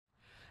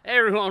Hey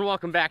everyone,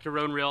 welcome back to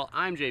Rode and Reel.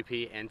 I'm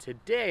JP, and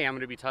today I'm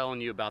going to be telling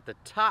you about the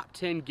top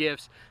 10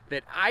 gifts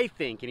that I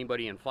think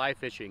anybody in fly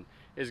fishing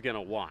is going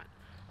to want.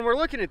 When we're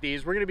looking at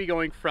these, we're going to be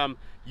going from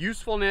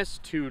usefulness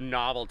to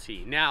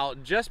novelty. Now,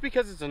 just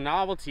because it's a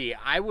novelty,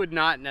 I would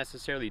not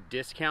necessarily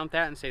discount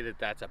that and say that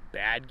that's a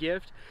bad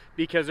gift,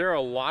 because there are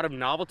a lot of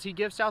novelty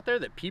gifts out there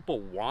that people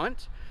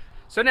want.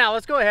 So now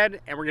let's go ahead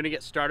and we're gonna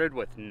get started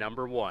with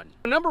number one.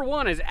 Number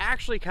one is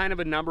actually kind of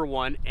a number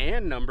one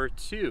and number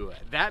two.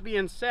 That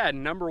being said,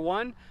 number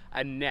one,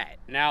 a net.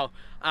 Now,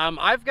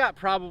 I've got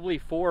probably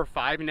 4 or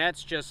 5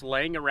 nets just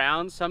laying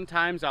around.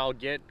 Sometimes I'll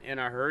get in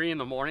a hurry in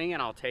the morning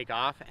and I'll take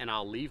off and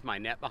I'll leave my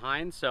net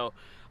behind. So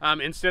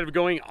instead of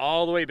going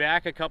all the way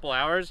back a couple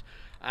hours,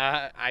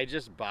 I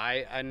just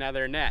buy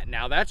another net.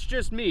 Now that's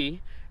just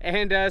me.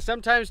 And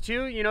sometimes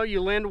too, you know, you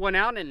lend one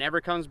out and it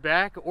never comes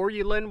back, or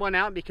you lend one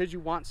out because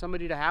you want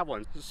somebody to have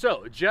one.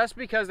 So just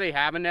because they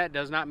have a net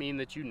does not mean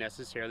that you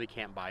necessarily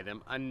can't buy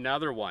them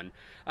another one.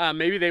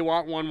 Maybe they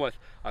want one with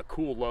a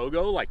cool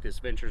logo like this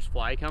Ventures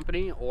Fly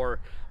Company, or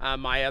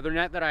my other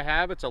net that I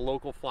have, it's a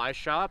local fly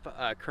shop,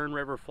 Kern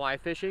River Fly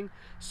Fishing.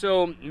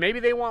 So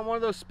maybe they want one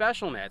of those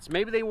special nets.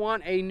 Maybe they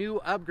want a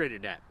new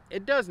upgraded net.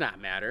 It does not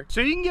matter.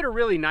 So you can get a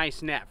really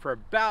nice net for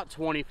about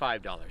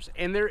 $25,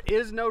 and there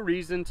is no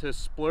reason to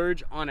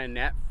splurge on a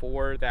net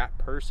for that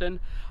person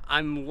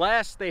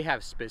unless they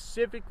have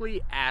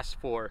specifically asked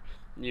for,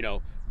 you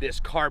know, this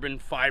carbon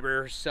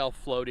fiber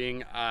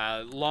self-floating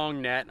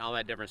long net and all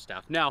that different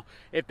stuff. Now,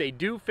 if they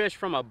do fish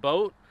from a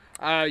boat,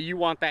 you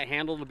want that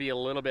handle to be a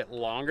little bit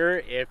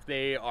longer. If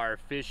they are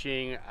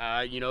fishing,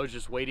 you know,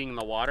 just wading in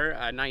the water,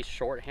 a nice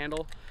short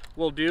handle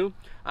will do.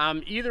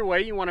 Either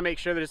way, you want to make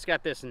sure that it's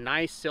got this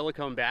nice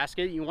silicone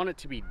basket. You want it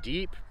to be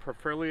deep,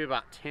 preferably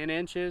about 10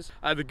 inches.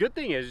 The good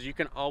thing is you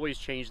can always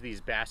change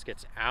these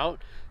baskets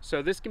out.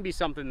 So this can be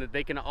something that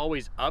they can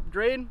always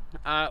upgrade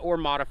or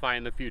modify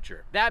in the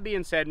future. That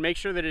being said, make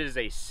sure that it is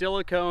a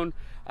silicone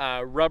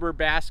rubber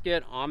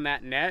basket on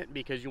that net,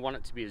 because you want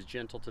it to be as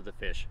gentle to the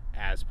fish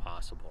as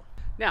possible.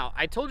 Now,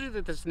 I told you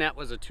that this net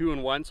was a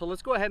 2-in-1, so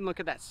let's go ahead and look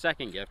at that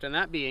second gift, and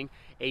that being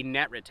a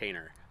net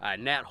retainer, a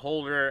net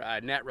holder,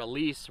 a net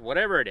release,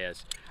 whatever it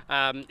is.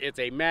 It's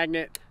a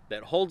magnet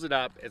that holds it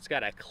up. It's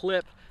got a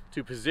clip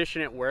to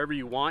position it wherever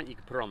you want. You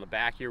can put it on the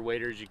back of your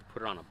waders, you can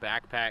put it on a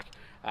backpack,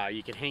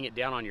 you can hang it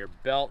down on your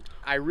belt.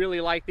 I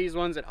really like these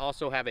ones that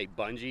also have a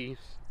bungee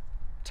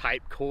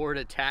type cord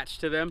attached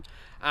to them,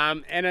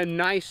 and a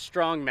nice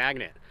strong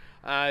magnet.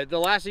 The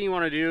last thing you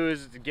want to do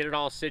is to get it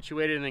all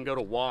situated and then go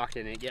to walk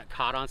and it get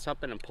caught on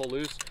something and pull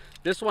loose.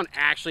 This one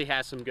actually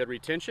has some good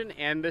retention,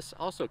 and this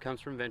also comes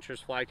from Ventures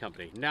Fly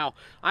Company. Now,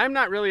 I'm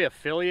not really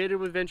affiliated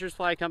with Ventures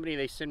Fly Company.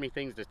 They send me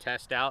things to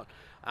test out,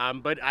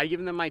 but I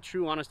give them my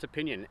true honest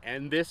opinion,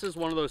 and this is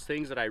one of those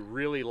things that I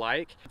really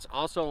like. It's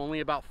also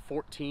only about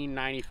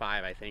 $14.95,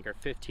 I think, or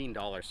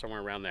 $15,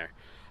 somewhere around there.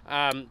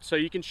 So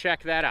you can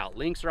check that out.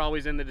 Links are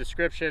always in the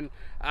description.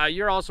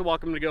 You're also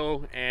welcome to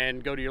go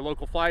to your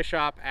local fly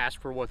shop, ask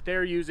for what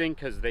they're using,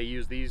 because they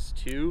use these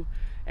too.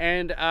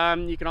 And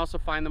you can also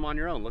find them on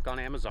your own. Look on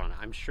Amazon.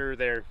 I'm sure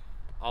they're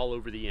all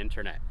over the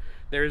internet.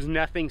 There's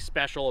nothing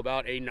special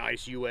about a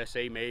nice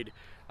USA made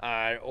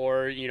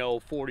or, you know,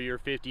 $40 or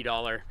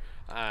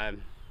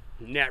 $50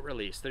 net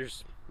release.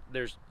 There's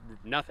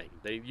nothing.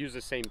 They use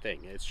the same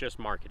thing. It's just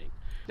marketing.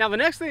 Now, the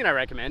next thing I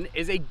recommend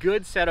is a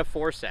good set of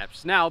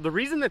forceps. Now, the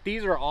reason that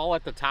these are all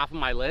at the top of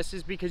my list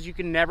is because you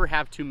can never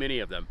have too many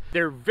of them.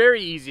 They're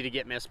very easy to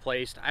get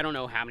misplaced. I don't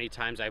know how many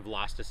times I've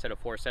lost a set of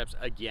forceps.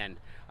 Again,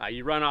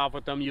 you run off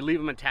with them, you leave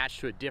them attached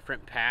to a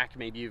different pack.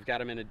 Maybe you've got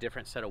them in a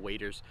different set of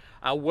waders.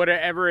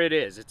 Whatever it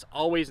is, it's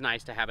always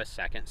nice to have a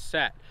second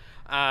set.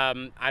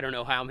 I don't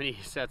know how many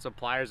sets of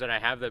pliers that I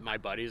have that my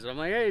buddies, I'm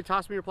like, hey,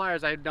 toss me your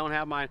pliers, I don't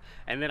have mine,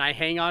 and then I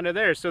hang on to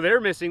theirs, so they're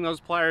missing those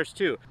pliers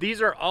too.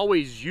 These are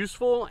always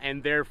useful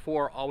and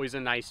therefore always a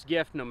nice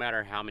gift, no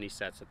matter how many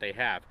sets that they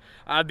have.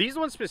 These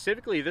ones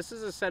specifically, this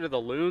is a set of the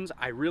Loons.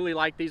 I really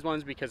like these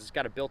ones because it's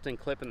got a built-in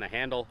clip in the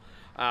handle.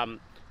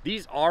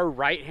 These are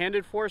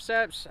right-handed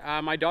forceps.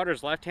 My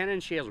daughter's left-handed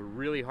and she has a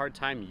really hard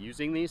time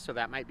using these, so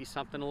that might be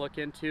something to look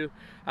into,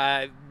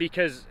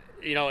 because,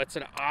 you know, it's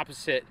an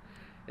opposite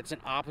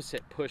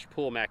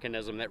push-pull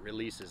mechanism that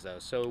releases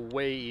those, so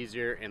way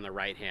easier in the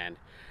right hand.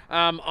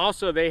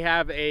 Also, they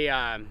have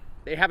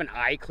an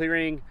eye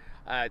clearing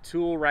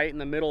tool right in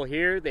the middle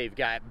here. They've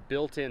got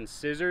built-in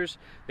scissors.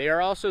 They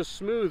are also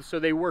smooth, so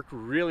they work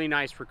really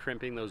nice for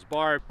crimping those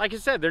barbs. Like I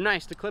said, they're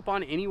nice to clip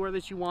on anywhere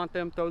that you want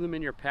them. Throw them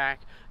in your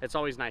pack. It's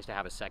always nice to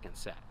have a second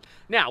set.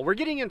 Now, we're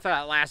getting into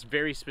that last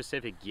very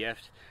specific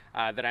gift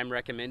that I'm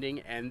recommending,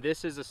 and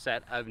this is a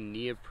set of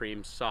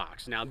neoprene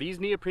socks. Now, these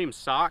neoprene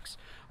socks,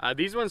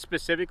 these ones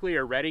specifically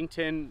are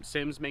Redington.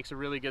 Simms makes a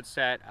really good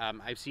set.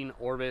 I've seen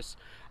Orvis,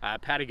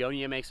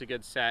 Patagonia makes a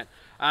good set.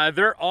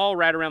 They're all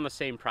right around the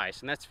same price,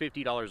 and that's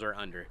 $50 or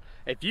under.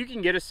 If you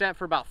can get a set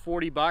for about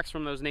 40 bucks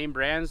from those name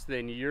brands,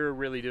 then you're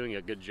really doing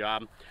a good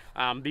job.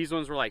 These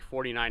ones were like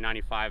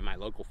 $49.95 at my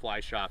local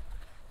fly shop.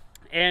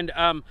 And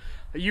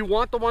you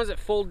want the ones that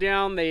fold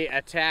down, they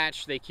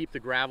attach, they keep the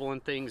gravel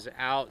and things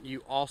out.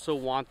 You also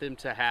want them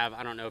to have,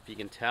 I don't know if you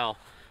can tell,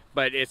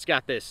 but it's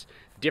got this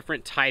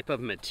different type of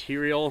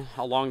material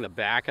along the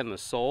back and the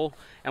sole.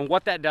 And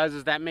what that does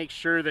is that makes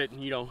sure that,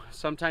 you know,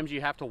 sometimes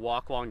you have to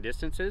walk long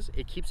distances.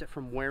 It keeps it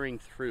from wearing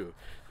through.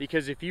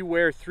 Because if you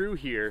wear through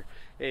here,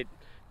 it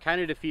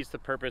kind of defeats the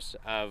purpose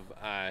of,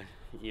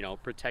 you know,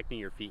 protecting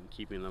your feet and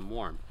keeping them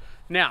warm.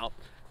 Now,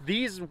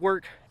 these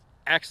work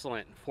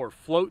excellent for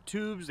float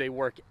tubes. They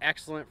work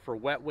excellent for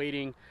wet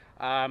wading,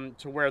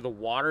 to where the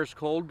water's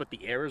cold but the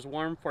air is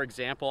warm. For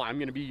example, I'm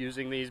going to be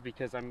using these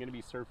because I'm going to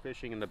be surf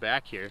fishing in the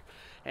back here,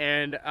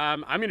 and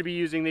I'm going to be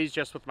using these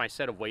just with my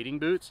set of wading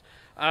boots,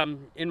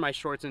 in my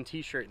shorts and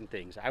t-shirt and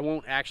things. I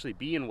won't actually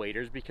be in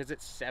waders because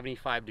it's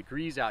 75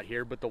 degrees out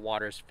here, but the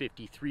water is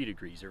 53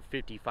 degrees or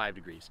 55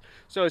 degrees.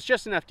 So it's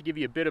just enough to give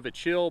you a bit of a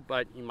chill,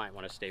 but you might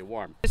want to stay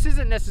warm. This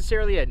isn't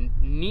necessarily a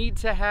need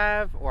to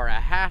have or a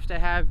have to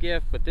have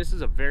gift, but this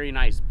is a very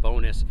nice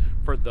bonus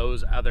for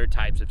those other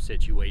types of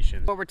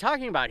situations. What we're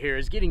talking about here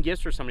is getting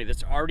gifts for somebody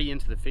that's already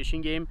into the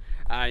fishing game.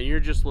 You're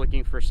just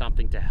looking for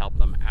something to help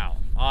them out.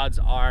 Odds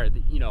are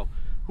that, you know,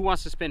 who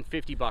wants to spend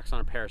 50 bucks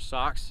on a pair of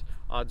socks?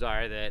 Odds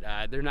are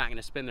that they're not going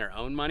to spend their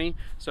own money.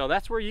 So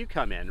that's where you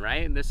come in,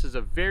 right? And this is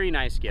a very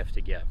nice gift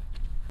to give.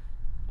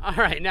 All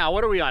right, now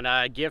what are we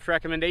on? Gift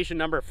recommendation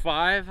number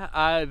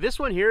 5. This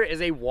one here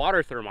is a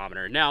water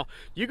thermometer. Now,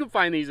 you can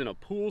find these in a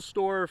pool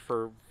store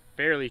for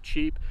fairly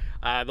cheap.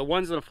 The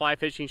ones in the fly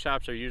fishing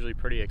shops are usually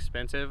pretty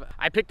expensive.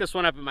 I picked this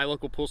one up at my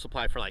local pool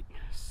supply for like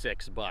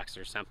 $6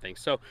 or something.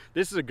 So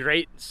this is a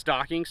great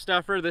stocking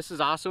stuffer. This is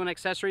also an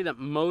accessory that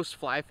most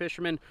fly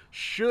fishermen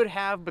should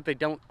have, but they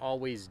don't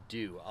always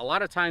do. A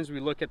lot of times we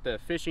look at the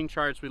fishing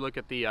charts, we look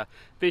at the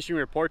fishing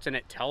reports, and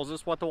it tells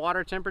us what the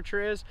water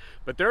temperature is.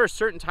 But there are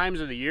certain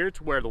times of the year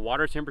to where the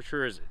water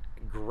temperature is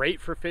great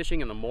for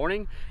fishing in the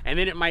morning, and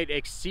then it might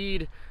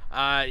exceed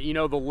you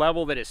know, the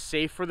level that is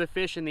safe for the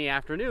fish in the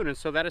afternoon, and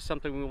so that is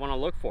something we want to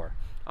look for.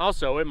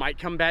 Also, it might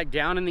come back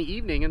down in the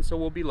evening, and so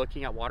we'll be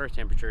looking at water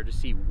temperature to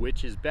see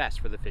which is best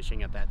for the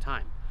fishing at that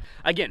time.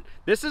 Again,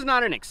 this is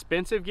not an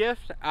expensive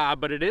gift,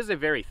 but it is a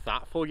very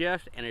thoughtful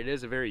gift, and it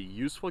is a very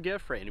useful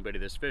gift for anybody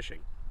that's fishing.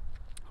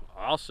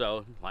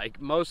 Also, like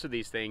most of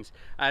these things,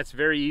 it's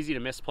very easy to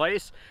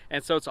misplace,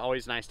 and so it's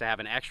always nice to have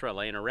an extra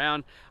laying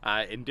around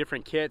in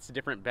different kits,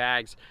 different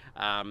bags,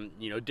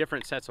 you know,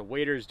 different sets of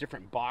waders,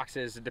 different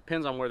boxes. It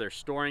depends on where they're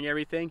storing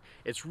everything.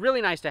 It's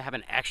really nice to have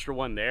an extra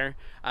one there,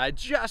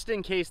 just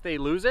in case they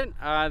lose it.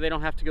 They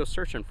don't have to go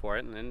searching for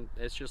it, and then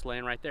it's just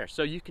laying right there.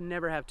 So you can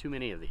never have too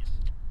many of these.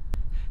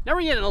 Now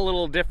we're getting a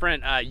little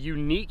different,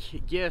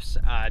 unique gifts,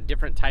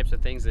 different types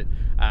of things that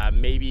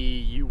maybe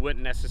you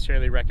wouldn't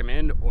necessarily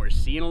recommend or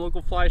see in a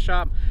local fly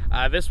shop.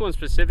 This one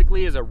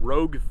specifically is a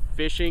Rogue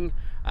Fishing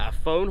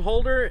phone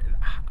holder.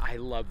 I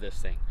love this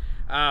thing.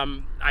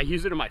 I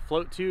use it in my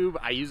float tube,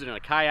 I use it in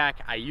a kayak,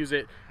 I use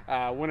it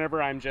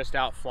whenever I'm just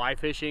out fly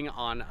fishing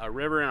on a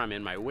river and I'm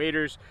in my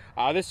waders.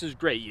 This is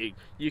great.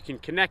 You can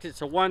connect it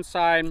to one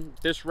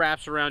side. This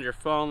wraps around your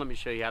phone. Let me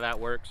show you how that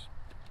works.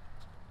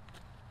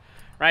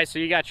 Right, so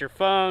you got your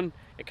phone,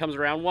 it comes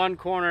around one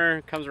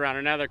corner, comes around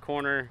another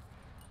corner,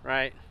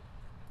 right?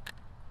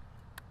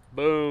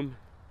 Boom,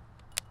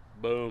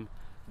 boom,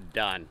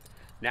 done.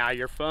 Now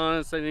your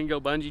phone, so you can go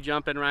bungee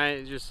jumping,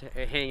 right? Just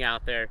hang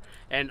out there.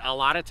 And a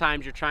lot of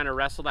times you're trying to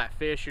wrestle that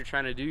fish, you're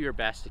trying to do your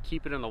best to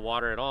keep it in the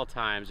water at all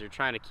times. You're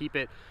trying to keep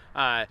it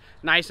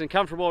nice and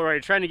comfortable, right? You're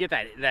trying to get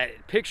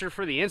that picture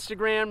for the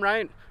Instagram,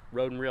 right?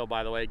 Road and Reel,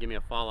 by the way, give me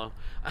a follow.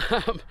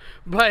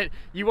 But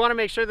you want to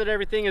make sure that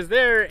everything is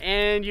there,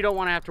 and you don't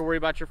want to have to worry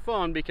about your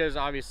phone, because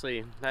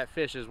obviously that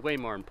fish is way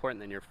more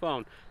important than your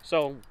phone.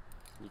 So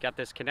you got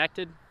this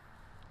connected,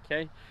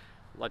 okay?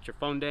 Let your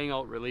phone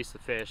dangle, release the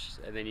fish,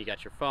 and then you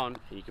got your phone,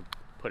 and you can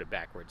put it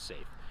back where it's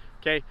safe.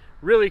 Okay,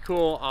 really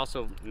cool.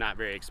 Also not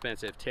very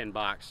expensive, 10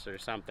 bucks or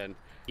something.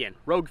 Again,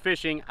 Rogue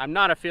Fishing, I'm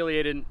not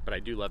affiliated, but I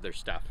do love their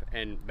stuff.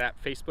 And that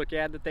Facebook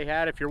ad that they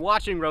had, if you're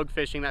watching Rogue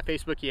Fishing, that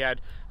Facebook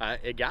ad,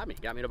 it got me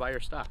to buy your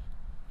stuff.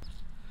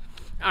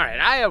 All right,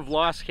 I have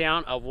lost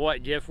count of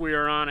what gift we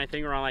are on. I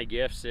think we're on like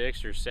gift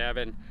 6 or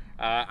 7.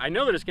 I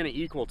know that it's going to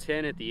equal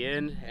 10 at the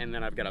end, and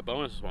then I've got a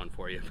bonus one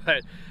for you.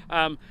 But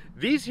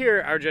these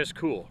here are just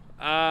cool.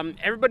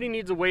 Everybody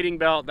needs a wading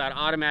belt that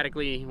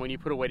automatically, when you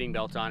put a wading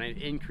belt on, it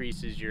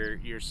increases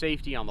your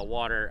safety on the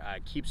water.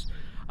 Keeps,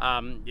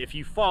 if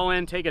you fall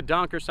in, take a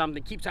dunk or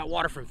something, keeps that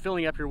water from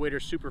filling up your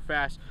waders super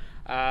fast.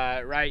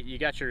 Right, you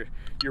got your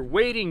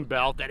wading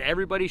belt that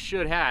everybody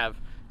should have,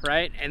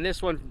 right? And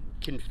this one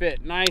can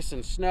fit nice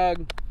and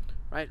snug,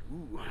 right?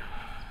 Ooh,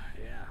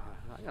 yeah,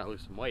 I gotta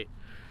lose some weight.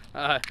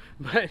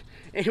 But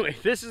anyway,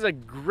 this is a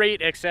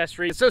great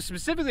accessory. So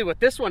specifically what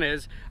this one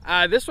is,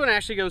 this one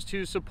actually goes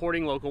to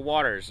supporting local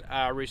waters,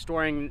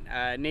 restoring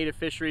native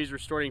fisheries,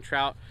 restoring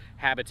trout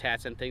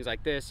habitats and things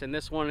like this. And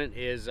this one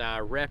is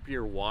Rep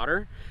Your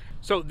Water.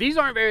 So these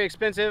aren't very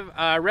expensive.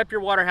 Rep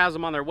Your Water has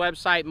them on their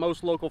website.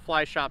 Most local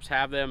fly shops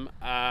have them.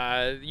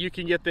 You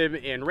can get them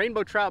in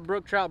rainbow trout,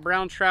 brook trout,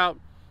 brown trout,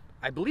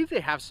 I believe they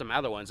have some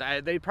other ones.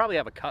 They probably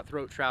have a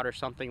cutthroat trout or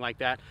something like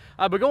that.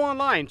 But go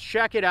online,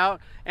 check it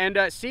out, and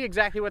see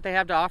exactly what they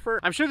have to offer.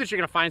 I'm sure that you're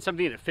gonna find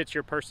something that fits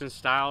your person's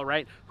style,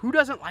 right? Who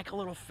doesn't like a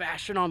little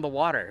fashion on the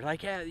water?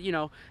 Like, you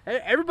know,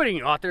 everybody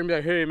can go out there and be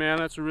like, hey man,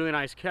 that's a really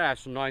nice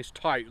cast, some nice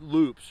tight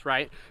loops,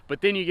 right?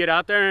 But then you get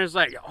out there and it's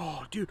like,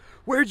 oh dude,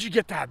 where'd you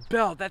get that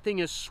belt? That thing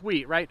is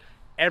sweet, right?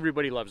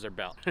 Everybody loves their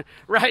belt,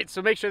 right?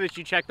 So make sure that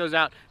you check those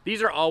out.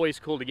 These are always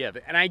cool to give.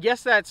 And I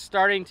guess that's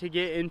starting to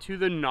get into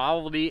the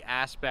novelty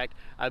aspect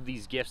of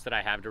these gifts that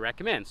I have to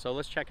recommend. So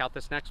let's check out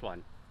this next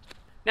one.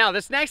 Now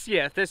this next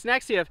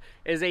gift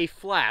is a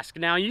flask.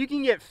 Now you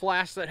can get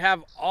flasks that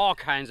have all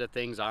kinds of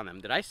things on them.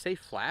 Did I say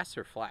flask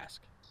or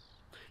flask?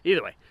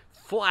 Either way,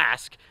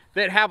 flask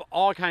that have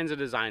all kinds of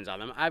designs on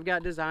them. I've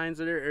got designs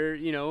that are,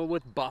 you know,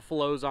 with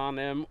buffaloes on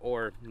them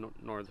or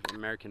North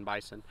American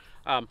bison.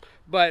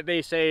 But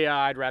they say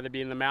I'd rather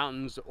be in the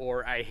mountains,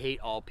 or I hate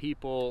all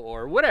people,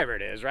 or whatever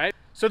it is, right?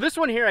 So this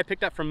one here I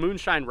picked up from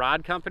Moonshine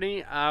Rod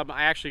Company. I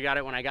actually got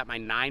it when I got my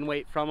 9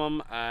 weight from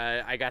them.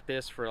 I got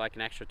this for like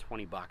an extra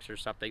 20 bucks or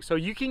something. So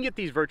you can get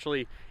these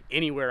virtually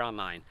anywhere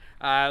online.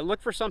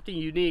 Look for something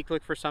unique,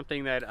 look for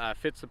something that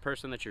fits the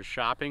person that you're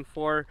shopping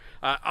for.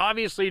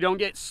 Obviously don't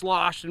get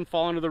sloshed and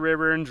fall into the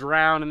river and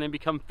drown and then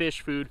become fish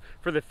food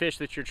for the fish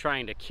that you're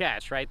trying to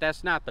catch, right?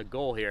 That's not the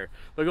goal here.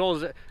 The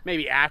goal is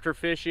maybe after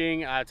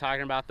fishing,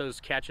 talking about those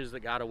catches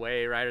that got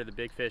away, right? Or the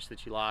big fish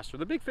that you lost, or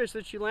the big fish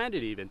that you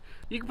landed even.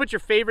 You can put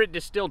your favorite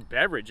distilled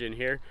beverage in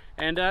here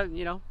and,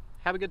 you know,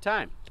 have a good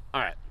time.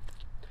 All right,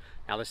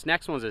 now this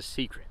next one's a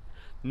secret.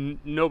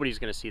 Nobody's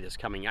gonna see this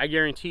coming. I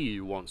guarantee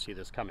you won't see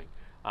this coming.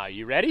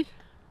 You ready?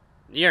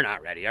 You're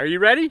not ready. Are you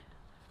ready?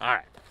 All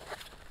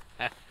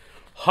right.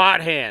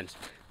 Hot hands.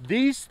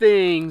 These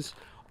things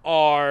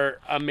are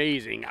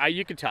amazing.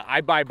 You can tell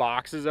I buy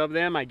boxes of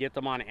them. I get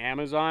them on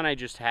Amazon. I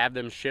just have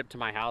them shipped to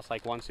my house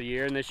like once a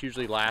year, and this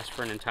usually lasts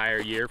for an entire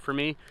year for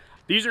me.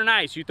 These are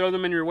nice. You throw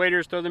them in your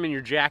waders, throw them in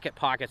your jacket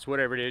pockets,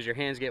 whatever it is. Your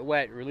hands get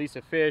wet, release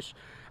a fish.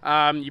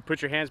 You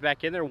put your hands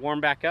back in there, warm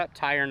back up,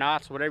 tie your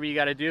knots, whatever you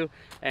got to do,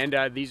 and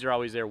these are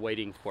always there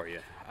waiting for you.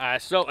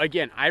 So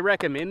again, I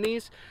recommend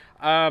these.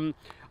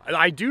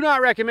 I do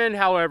not recommend,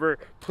 however,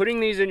 putting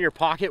these in your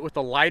pocket with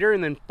a lighter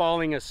and then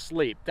falling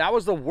asleep. That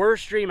was the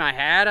worst dream I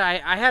had.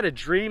 I had a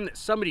dream that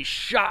somebody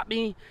shot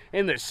me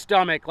in the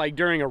stomach, like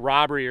during a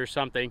robbery or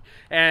something,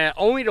 and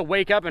only to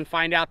wake up and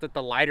find out that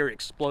the lighter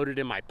exploded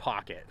in my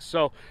pocket.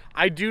 So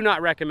I do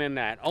not recommend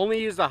that.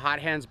 Only use the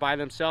hot hands by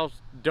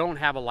themselves. Don't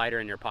have a lighter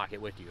in your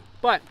pocket with you.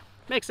 But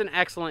makes an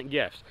excellent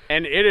gift,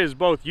 and it is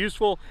both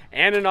useful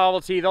and a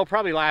novelty. They'll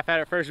probably laugh at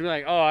it first and be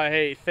like, oh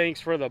hey,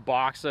 thanks for the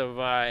box of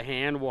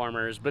hand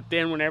warmers, but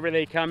then whenever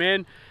they come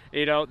in,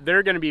 you know,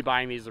 they're going to be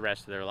buying these the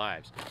rest of their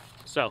lives.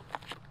 So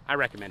I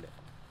recommend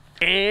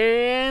it.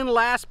 And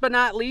last but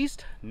not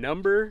least,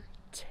 number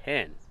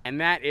 10,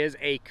 and that is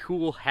a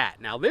cool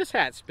hat. Now this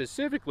hat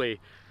specifically,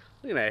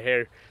 look at that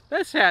hair,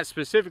 this hat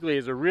specifically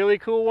is a really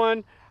cool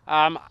one.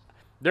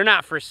 They're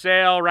not for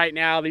sale right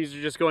now. These are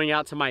just going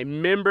out to my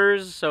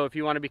members. So if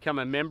you want to become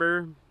a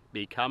member,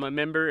 become a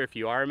member. If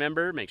you are a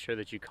member, make sure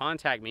that you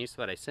contact me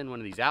so that I send one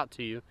of these out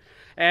to you.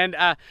 And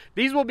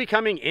these will be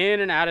coming in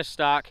and out of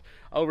stock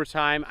over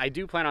time. I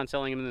do plan on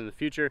selling them in the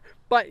future,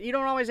 but you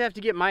don't always have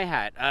to get my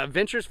hat.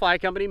 Ventures Fly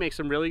Company makes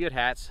some really good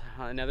hats.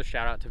 Another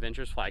shout out to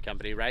Ventures Fly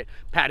Company, right?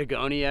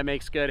 Patagonia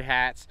makes good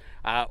hats.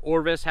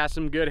 Orvis has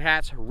some good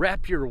hats.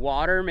 Rep Your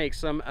Water makes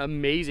some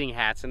amazing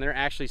hats, and they're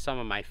actually some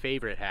of my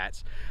favorite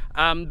hats.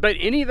 But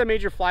any of the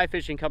major fly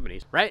fishing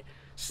companies, right?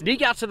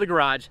 Sneak out to the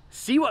garage,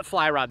 see what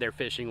fly rod they're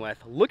fishing with,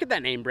 look at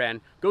that name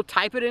brand, go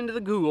type it into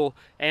the Google,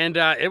 and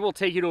it will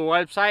take you to a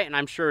website, and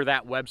I'm sure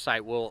that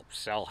website will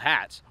sell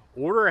hats.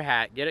 Order a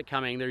hat, get it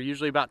coming. They're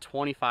usually about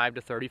 $25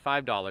 to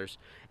 $35,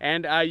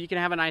 and you can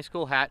have a nice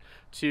cool hat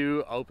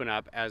to open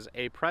up as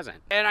a present.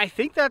 And I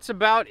think that's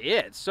about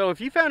it. So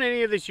if you found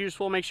any of this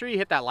useful, make sure you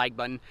hit that like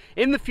button.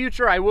 In the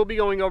future, I will be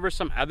going over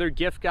some other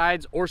gift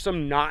guides or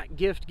some not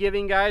gift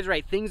giving guides,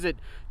 right? Things that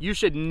you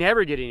should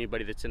never get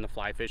anybody that's in the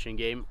fly fishing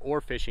game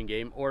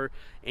or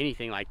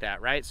anything like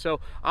that, right? So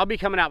I'll be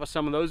coming out with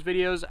some of those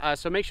videos.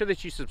 So make sure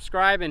that you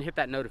subscribe and hit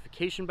that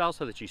notification bell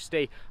so that you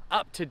stay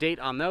up to date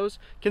on those.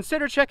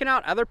 Consider checking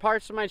out other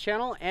parts of my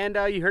channel, and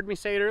you heard me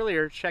say it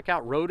earlier, check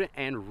out Rode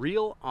and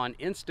Reel on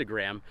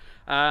Instagram.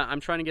 I'm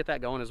trying to get that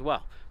going as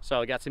well.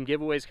 So I got some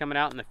giveaways coming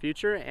out in the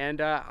future,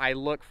 and I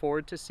look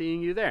forward to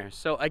seeing you there.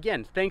 So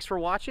again, thanks for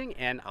watching,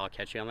 and I'll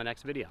catch you on the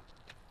next video.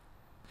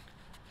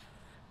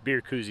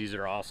 Beer koozies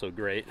are also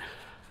great.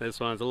 This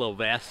one's a little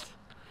vest,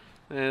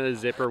 and the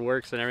zipper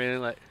works and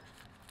everything. Like,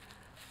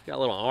 got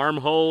little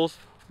armholes,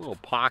 little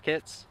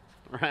pockets,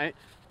 right?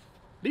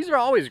 These are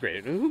always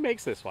great. Who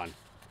makes this one?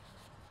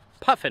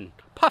 Puffin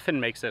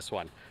makes this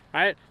one,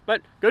 right?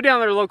 But go down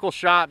to their local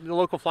shop, the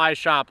local fly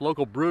shop,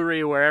 local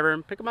brewery, wherever,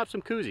 and pick them up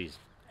some koozies.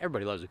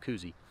 Everybody loves a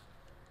koozie.